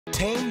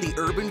Tame the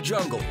urban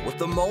jungle with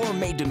the mower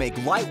made to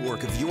make light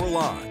work of your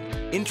lawn.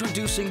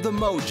 Introducing the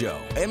Mow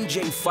Joe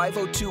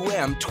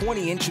MJ502M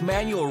 20-inch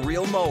manual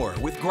reel mower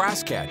with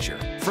grass catcher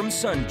from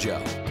Sun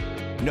Joe.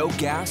 No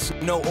gas,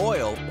 no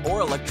oil,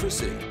 or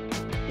electricity.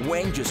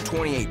 Weighing just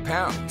 28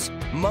 pounds,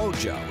 Mow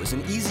Joe is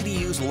an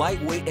easy-to-use,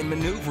 lightweight, and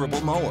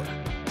maneuverable mower.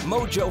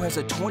 Mow Joe has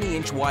a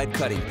 20-inch wide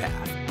cutting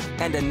path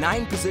and a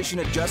 9-position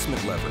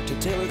adjustment lever to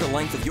tailor the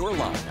length of your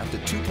lawn up to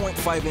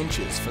 2.5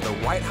 inches for the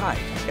right height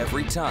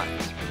every time.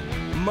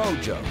 Mow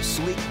Joe's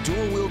sleek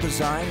dual-wheel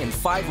design and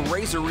 5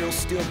 razor-reel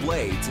steel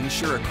blades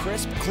ensure a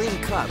crisp,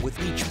 clean cut with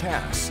each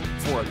pass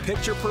for a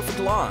picture-perfect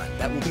lawn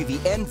that will be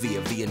the envy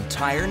of the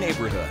entire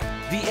neighborhood.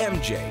 The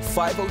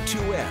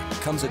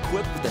MJ502M comes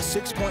equipped with a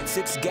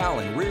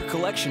 6.6-gallon rear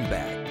collection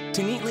bag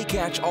to neatly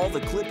catch all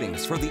the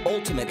clippings for the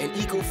ultimate and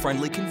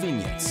eco-friendly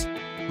convenience.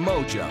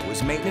 Mow Joe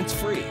is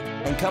maintenance-free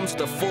and comes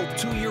with a full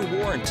 2-year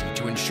warranty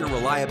to ensure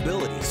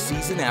reliability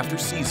season after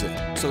season.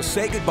 So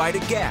say goodbye to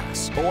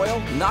gas, oil,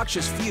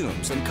 noxious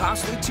fumes, and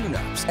costly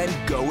tune-ups and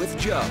go with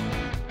Joe.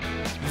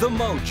 The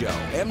Mow Joe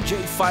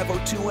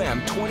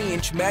MJ502M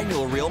 20-inch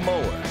manual reel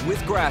mower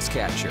with grass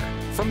catcher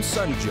from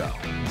Sun Joe.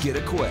 Get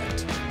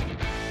equipped.